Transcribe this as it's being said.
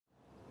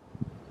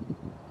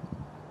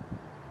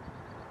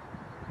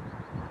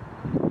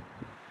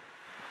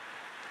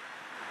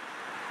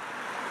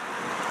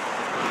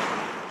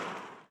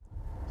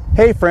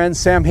Hey friends,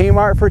 Sam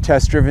Haymart for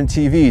Test Driven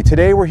TV.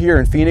 Today we're here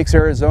in Phoenix,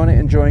 Arizona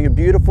enjoying a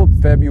beautiful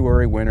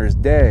February winter's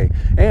day.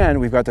 And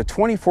we've got the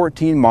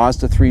 2014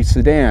 Mazda 3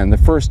 sedan, the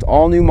first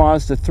all-new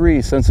Mazda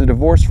 3 since the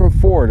divorce from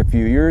Ford a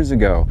few years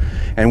ago.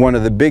 And one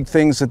of the big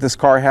things that this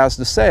car has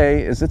to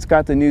say is it's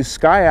got the new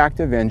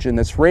Skyactiv engine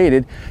that's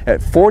rated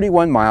at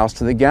 41 miles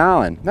to the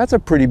gallon. That's a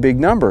pretty big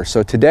number.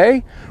 So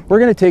today we're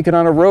going to take it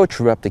on a road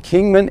trip up to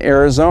Kingman,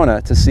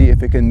 Arizona to see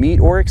if it can meet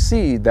or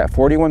exceed that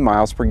 41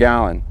 miles per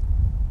gallon.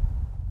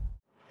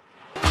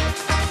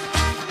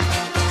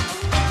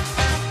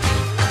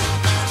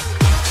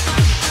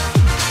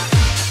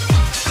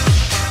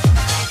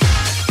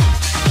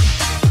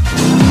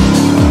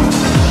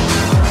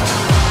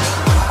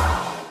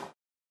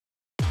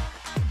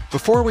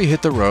 Before we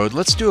hit the road,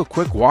 let's do a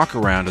quick walk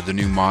around of the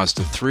new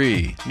Mazda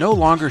 3. No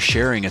longer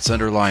sharing its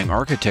underlying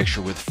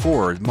architecture with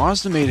Ford,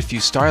 Mazda made a few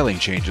styling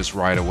changes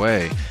right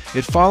away.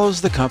 It follows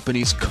the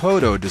company's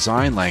Kodo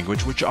design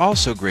language, which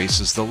also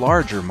graces the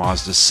larger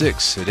Mazda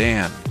 6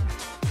 sedan.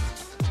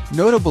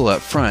 Notable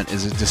up front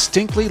is a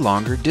distinctly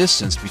longer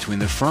distance between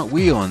the front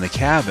wheel and the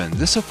cabin.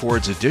 This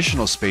affords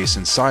additional space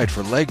inside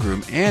for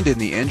legroom and in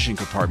the engine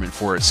compartment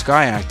for its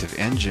Skyactiv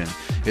engine.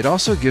 It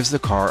also gives the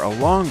car a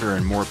longer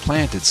and more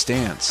planted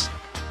stance.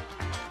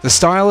 The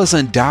style is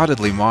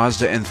undoubtedly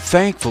Mazda and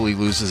thankfully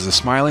loses the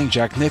smiling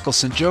Jack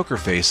Nicholson Joker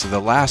face of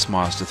the last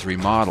Mazda 3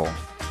 model.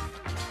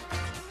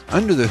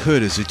 Under the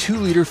hood is a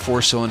 2-liter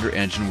 4-cylinder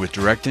engine with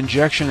direct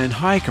injection and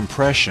high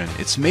compression.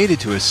 It's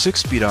mated to a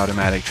 6-speed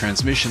automatic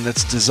transmission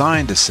that's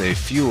designed to save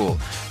fuel.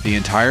 The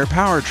entire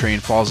powertrain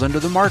falls under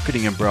the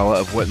marketing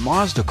umbrella of what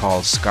Mazda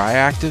calls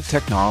Skyactiv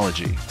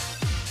technology.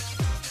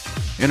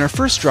 In our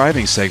first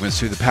driving segments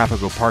through the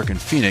Papago Park in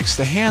Phoenix,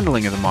 the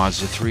handling of the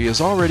Mazda 3 is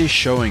already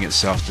showing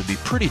itself to be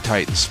pretty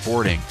tight and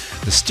sporting.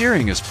 The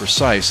steering is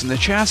precise and the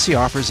chassis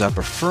offers up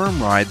a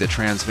firm ride that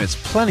transmits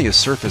plenty of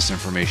surface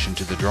information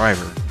to the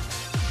driver.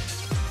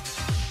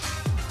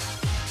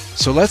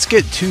 So let's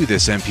get to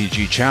this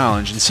MPG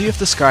challenge and see if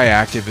the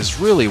Skyactiv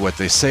is really what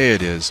they say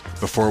it is.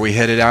 Before we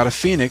headed out of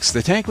Phoenix,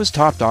 the tank was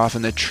topped off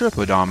and the trip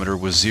odometer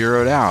was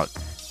zeroed out.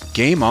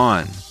 Game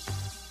on!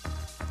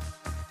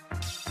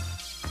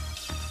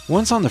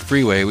 Once on the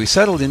freeway, we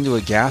settled into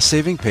a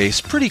gas-saving pace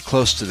pretty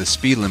close to the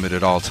speed limit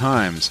at all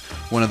times.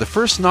 One of the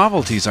first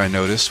novelties I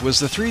noticed was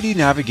the 3D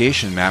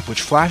navigation map,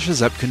 which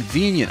flashes up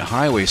convenient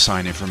highway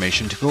sign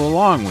information to go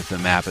along with the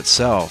map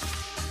itself.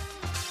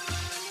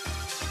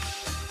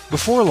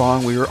 Before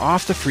long, we were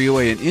off the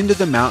freeway and into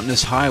the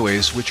mountainous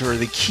highways, which are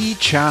the key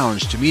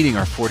challenge to meeting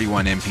our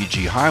 41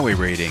 MPG highway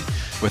rating.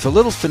 With a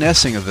little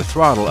finessing of the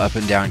throttle up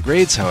and down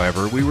grades,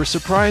 however, we were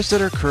surprised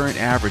at our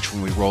current average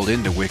when we rolled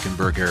into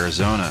Wickenburg,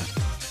 Arizona.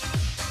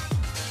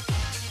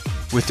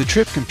 With the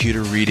trip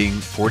computer reading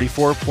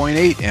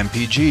 44.8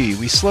 MPG,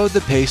 we slowed the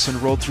pace and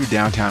rolled through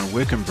downtown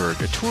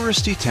Wickenburg, a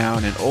touristy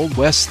town and Old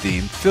West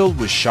theme filled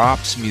with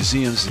shops,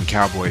 museums, and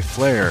cowboy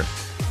flair.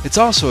 It's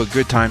also a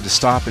good time to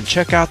stop and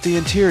check out the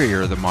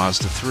interior of the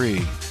Mazda 3.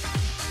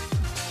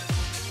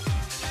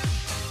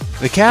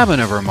 The cabin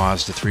of our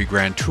Mazda 3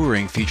 Grand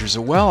Touring features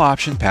a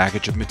well-optioned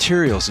package of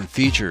materials and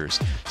features.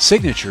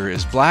 Signature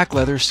is black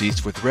leather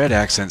seats with red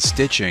accent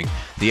stitching.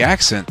 The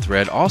accent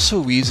thread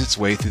also weaves its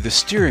way through the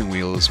steering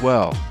wheel as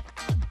well.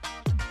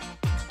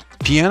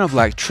 Piano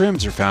black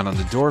trims are found on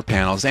the door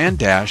panels and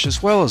dash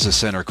as well as the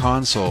center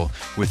console.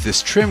 With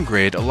this trim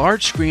grade, a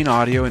large screen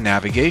audio and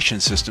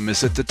navigation system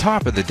is at the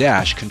top of the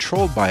dash,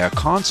 controlled by a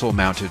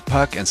console-mounted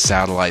puck and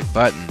satellite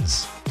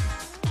buttons.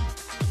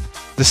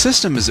 The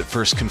system is at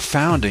first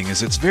confounding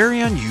as it's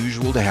very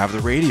unusual to have the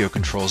radio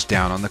controls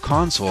down on the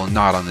console and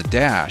not on the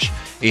dash.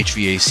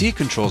 HVAC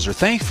controls are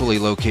thankfully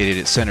located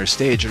at center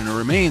stage and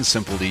remain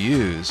simple to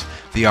use.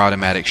 The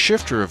automatic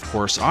shifter, of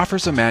course,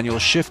 offers a manual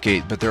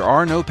shiftgate, but there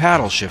are no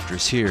paddle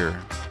shifters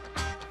here.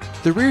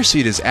 The rear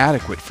seat is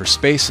adequate for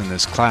space in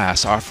this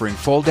class, offering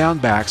fold-down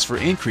backs for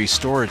increased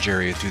storage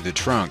area through the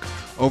trunk.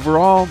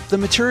 Overall, the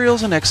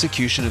materials and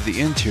execution of the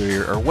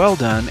interior are well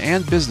done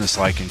and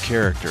businesslike in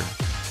character.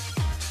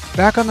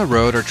 Back on the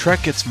road, our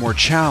trek gets more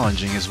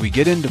challenging as we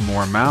get into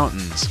more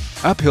mountains.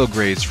 Uphill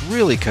grades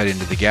really cut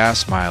into the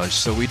gas mileage,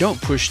 so we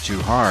don't push too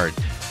hard.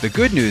 The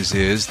good news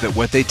is that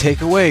what they take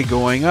away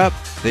going up,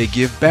 they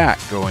give back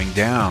going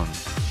down.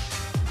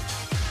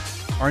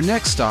 Our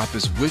next stop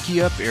is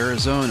Wickiup,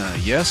 Arizona.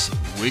 Yes,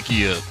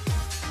 Wickiup.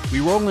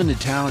 We roll into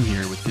town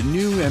here with the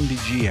new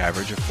MPG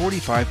average of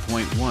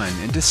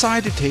 45.1 and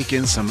decide to take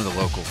in some of the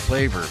local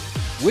flavor.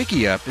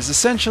 Wickiup is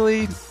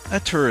essentially a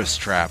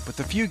tourist trap with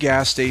a few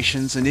gas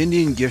stations, an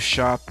Indian gift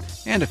shop,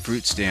 and a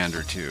fruit stand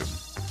or two.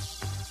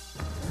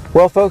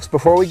 Well folks,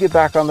 before we get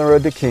back on the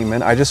road to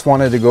Kingman, I just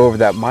wanted to go over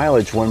that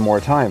mileage one more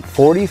time.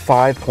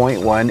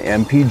 45.1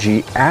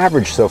 MPG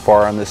average so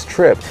far on this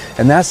trip,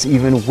 and that's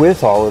even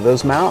with all of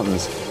those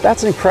mountains.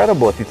 That's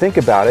incredible if you think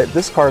about it.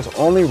 This car is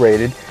only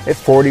rated at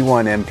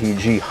 41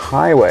 MPG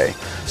highway.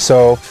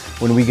 So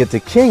when we get to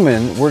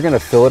Kingman, we're going to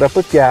fill it up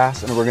with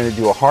gas and we're going to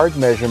do a hard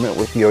measurement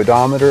with the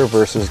odometer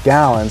versus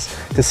gallons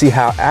to see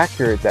how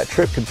accurate that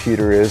trip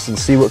computer is and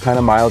see what kind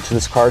of mileage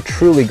this car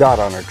truly got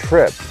on our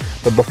trip.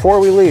 But before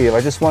we leave,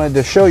 I just wanted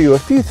to show you a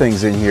few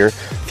things in here, a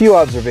few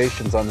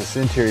observations on this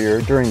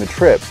interior during the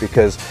trip,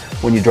 because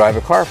when you drive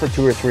a car for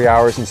 2 or 3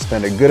 hours and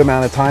spend a good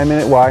amount of time in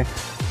it, why,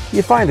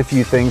 you find a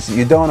few things that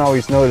you don't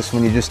always notice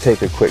when you just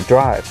take a quick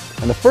drive.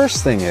 And the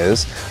first thing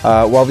is,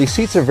 while these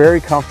seats are very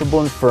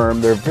comfortable and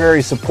firm, they're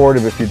very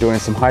supportive if you're doing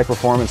some high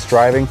performance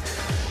driving,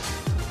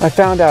 I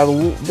found out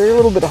they're a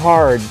little bit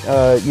hard,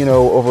 you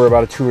know, over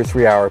about a 2 or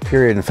 3 hour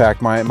period. In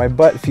fact, my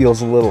butt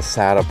feels a little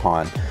sat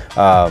upon.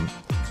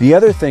 The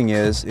other thing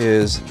is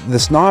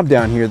this knob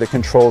down here that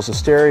controls the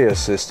stereo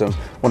system.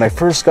 When I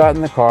first got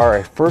in the car,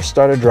 I first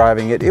started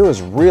driving it, it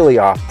was really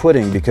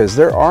off-putting because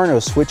there are no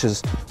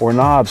switches or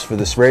knobs for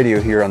this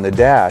radio here on the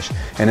dash.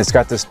 And it's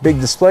got this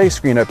big display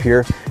screen up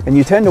here, and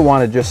you tend to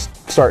want to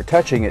just start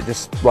touching it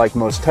just like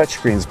most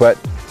touchscreens, but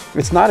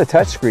it's not a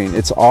touchscreen.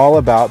 It's all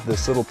about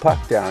this little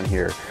puck down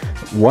here.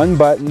 One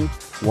button,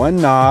 one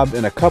knob,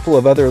 and a couple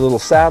of other little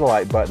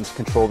satellite buttons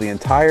control the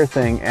entire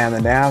thing and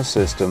the nav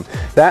system.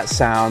 That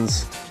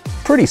sounds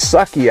pretty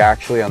sucky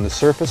actually on the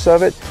surface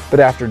of it, but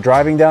after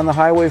driving down the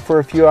highway for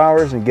a few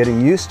hours and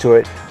getting used to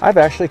it, I've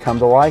actually come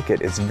to like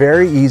it. It's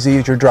very easy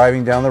as you're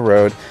driving down the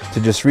road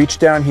to just reach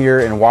down here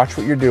and watch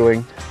what you're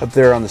doing up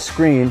there on the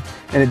screen,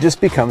 and it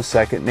just becomes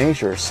second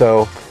nature.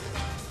 So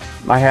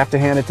I have to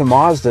hand it to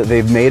Mazda.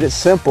 They've made it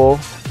simple,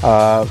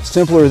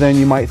 simpler than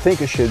you might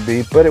think it should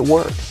be, but it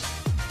works.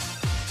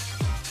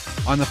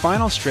 On the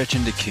final stretch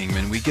into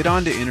Kingman, we get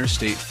onto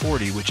Interstate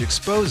 40, which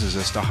exposes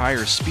us to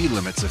higher speed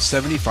limits of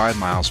 75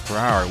 miles per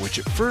hour, which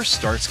at first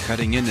starts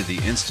cutting into the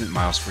instant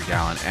miles per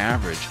gallon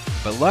average.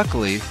 But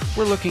luckily,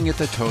 we're looking at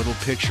the total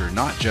picture,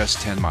 not just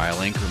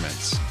 10-mile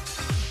increments.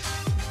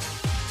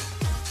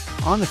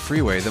 On the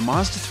freeway, the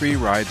Mazda 3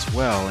 rides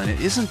well, and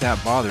it isn't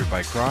that bothered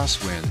by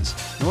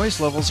crosswinds. Noise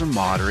levels are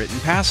moderate,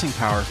 and passing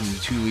power from the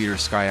 2-liter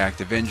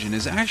Skyactiv engine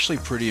is actually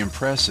pretty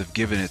impressive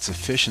given its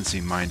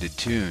efficiency-minded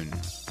tune.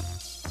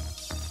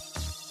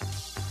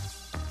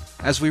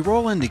 As we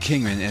roll into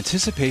Kingman,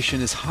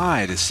 anticipation is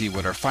high to see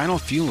what our final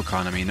fuel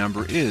economy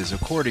number is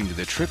according to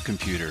the trip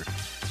computer.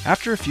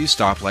 After a few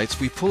stoplights,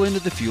 we pull into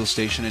the fuel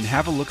station and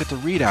have a look at the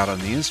readout on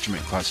the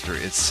instrument cluster.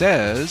 It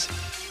says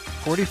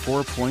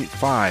 44.5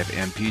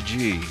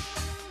 MPG.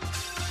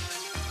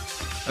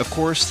 Of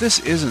course, this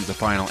isn't the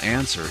final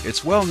answer.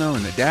 It's well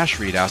known that dash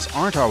readouts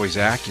aren't always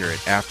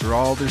accurate. After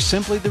all, they're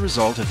simply the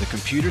result of the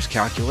computer's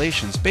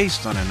calculations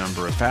based on a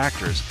number of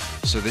factors.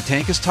 So the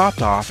tank is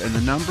topped off and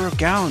the number of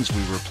gallons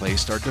we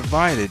replaced are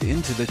divided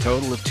into the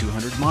total of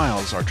 200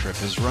 miles our trip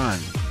has run.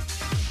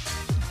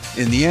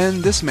 In the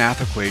end, this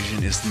math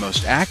equation is the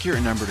most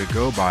accurate number to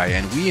go by,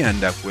 and we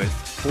end up with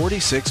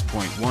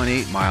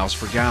 46.18 miles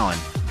per gallon,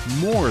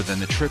 more than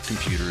the trip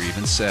computer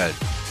even said.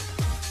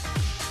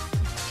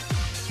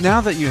 Now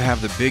that you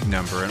have the big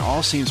number and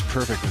all seems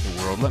perfect with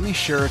the world, let me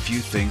share a few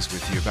things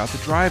with you about the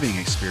driving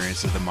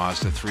experience of the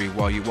Mazda 3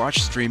 while you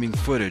watch streaming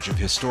footage of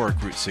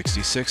historic Route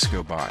 66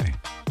 go by.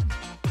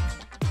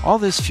 All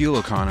this fuel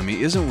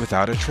economy isn't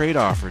without a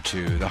trade-off or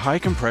two. The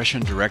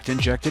high-compression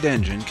direct-injected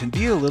engine can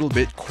be a little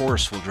bit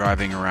coarse while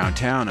driving around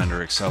town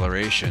under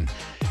acceleration.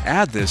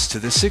 Add this to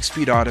the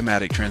 6-speed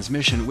automatic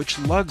transmission, which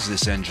lugs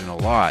this engine a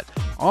lot,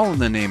 all in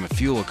the name of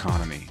fuel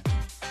economy.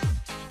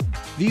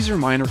 These are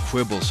minor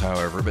quibbles,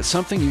 however, but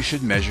something you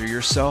should measure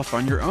yourself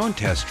on your own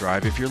test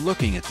drive if you're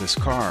looking at this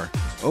car.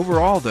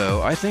 Overall,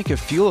 though, I think if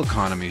fuel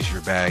economy is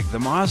your bag, the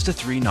Mazda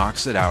 3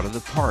 knocks it out of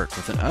the park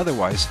with an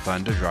otherwise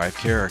fun-to-drive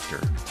character.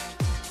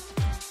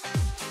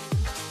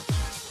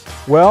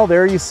 Well,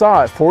 there you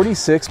saw it,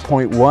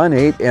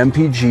 46.18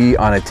 MPG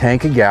on a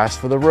tank of gas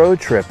for the road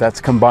trip. That's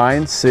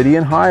combined city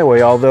and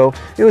highway, although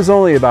it was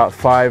only about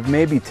 5,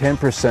 maybe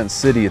 10%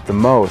 city at the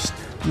most.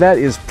 That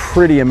is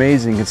pretty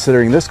amazing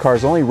considering this car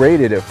is only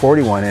rated at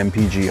 41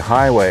 MPG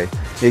highway.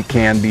 It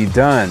can be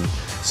done.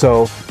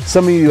 So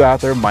some of you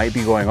out there might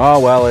be going, oh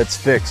well, it's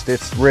fixed,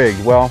 it's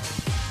rigged. Well,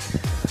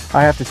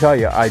 I have to tell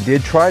you, I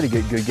did try to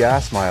get good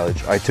gas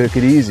mileage. I took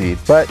it easy,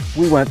 but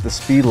we went the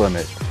speed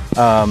limit.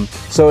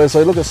 So as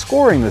I look at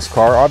scoring this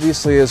car,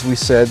 obviously, as we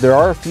said, there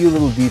are a few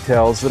little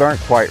details that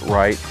aren't quite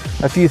right,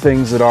 a few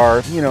things that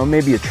are, you know,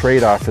 maybe a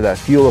trade-off for that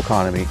fuel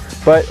economy.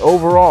 But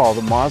overall,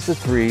 the Mazda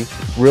 3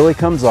 really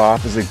comes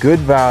off as a good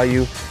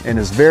value and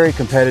is very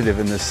competitive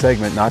in this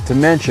segment, not to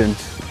mention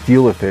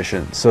fuel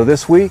efficient. So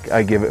this week,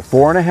 I give it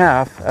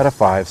 4.5 out of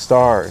 5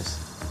 stars.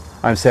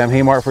 I'm Sam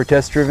Haymart for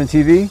Test Driven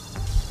TV.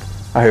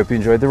 I hope you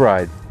enjoyed the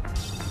ride.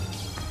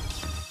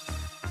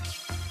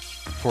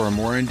 For a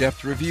more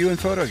in-depth review and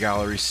photo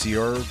gallery, see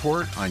our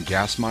report on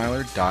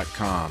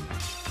gasmiler.com.